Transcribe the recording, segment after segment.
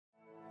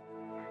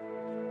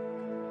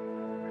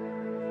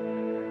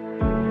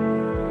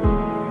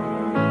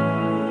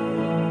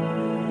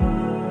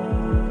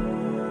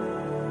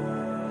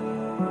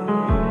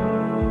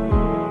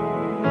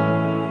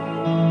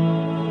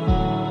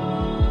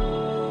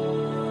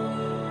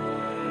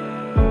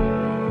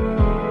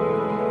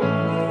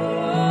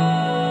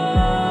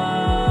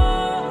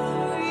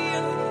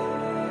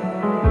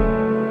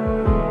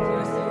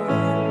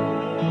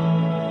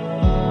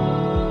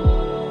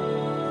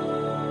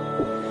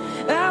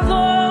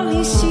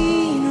only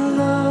seen a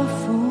love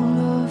full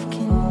of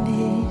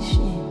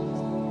conditions,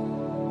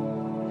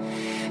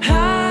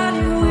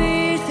 hiding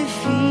with the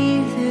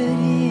fear that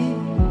it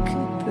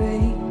could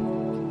break.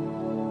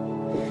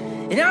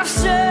 And I've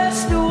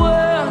searched the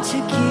world to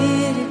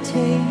get a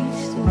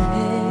taste of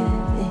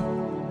heaven,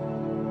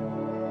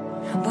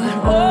 but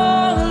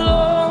all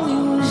along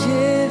it was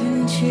heaven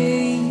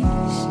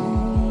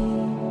chasing me.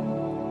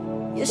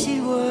 Yes,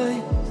 it was.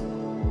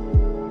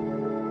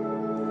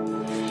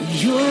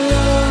 Your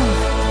love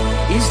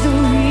is the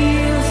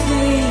real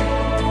thing.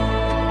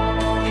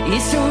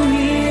 It's the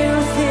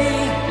real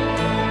thing.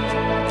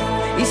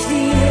 It's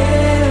the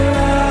air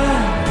I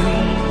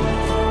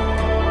breathe.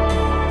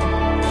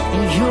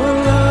 And your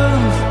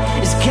love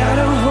has got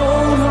a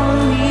hold on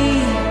me,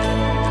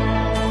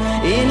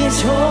 and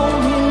it's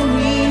holding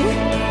me.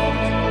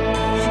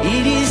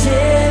 It is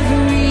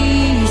everything.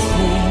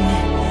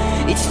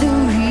 It's the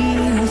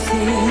real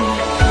thing.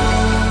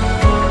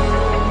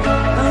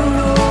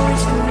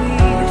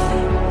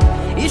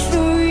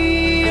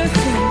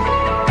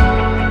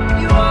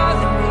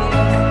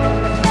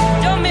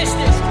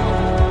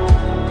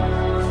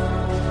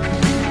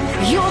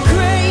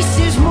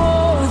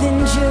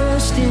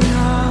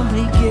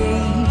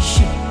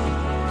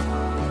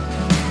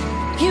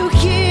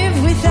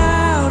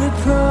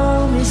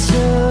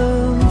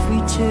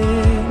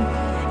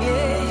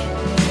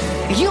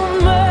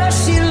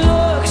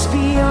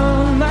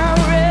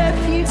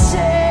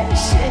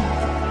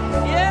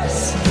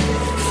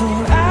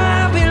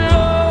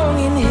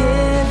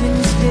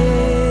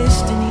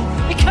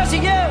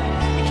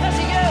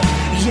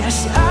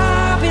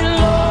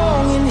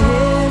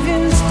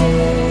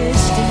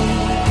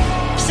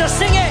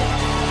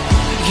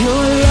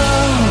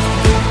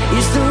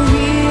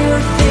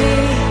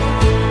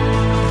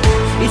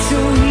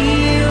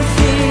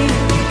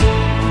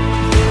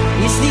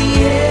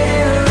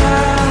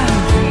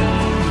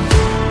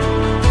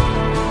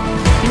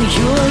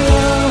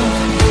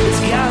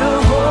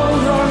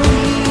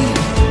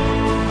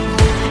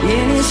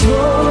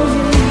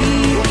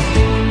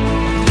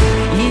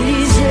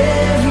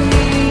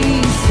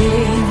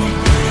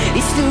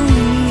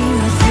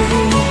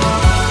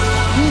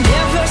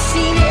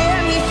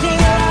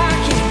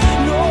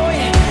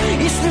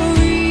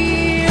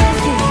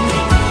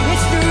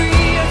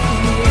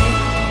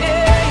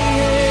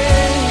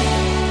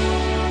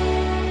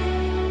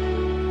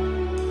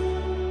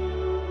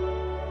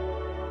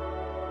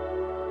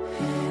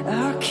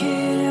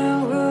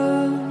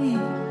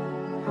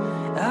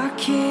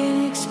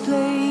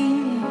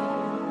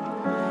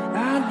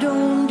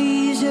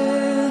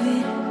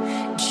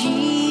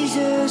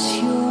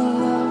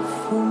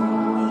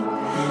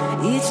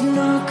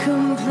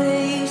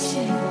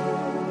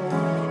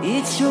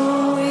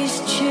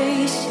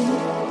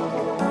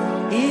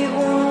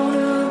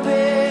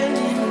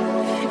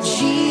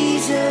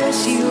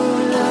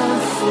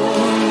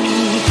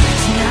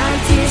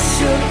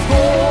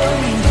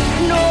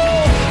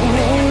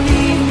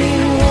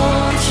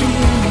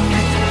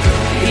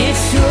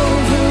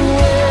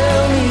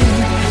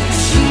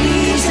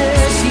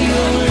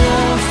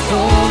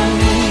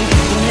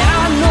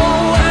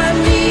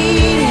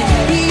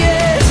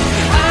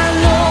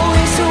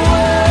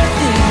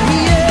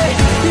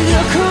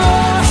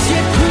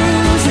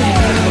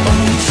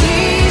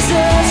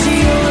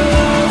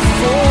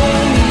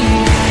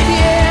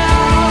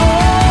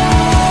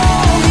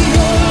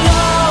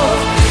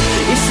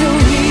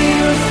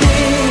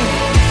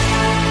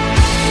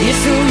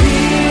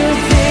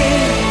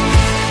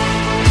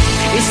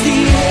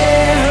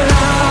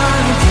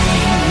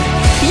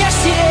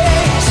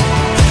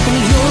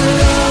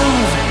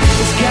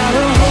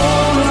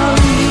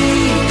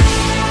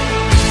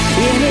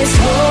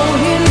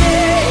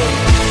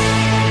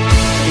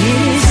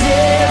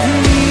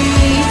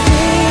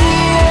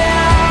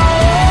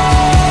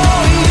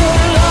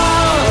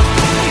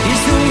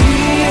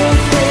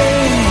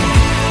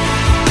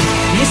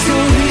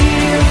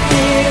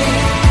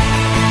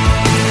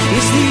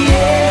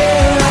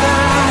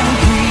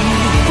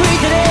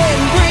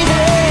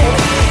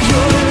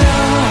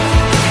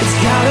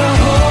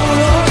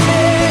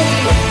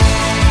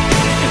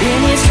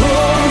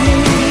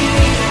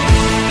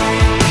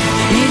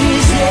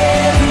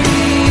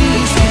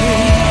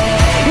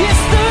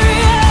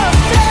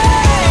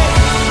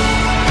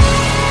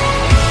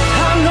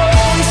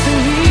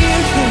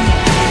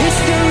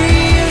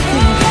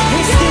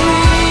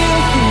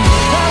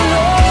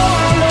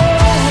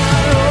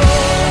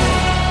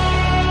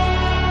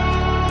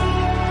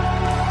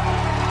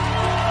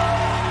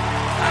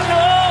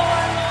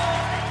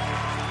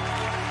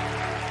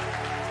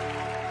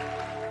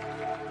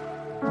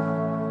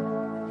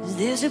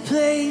 There's a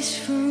place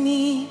for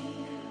me,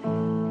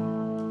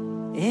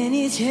 and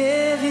it's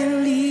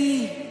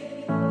heavenly,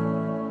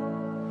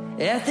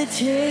 at the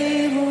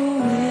table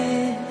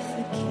with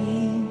the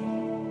King.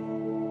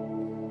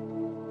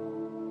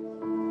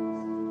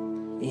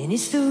 And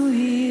it's the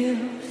real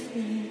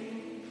thing.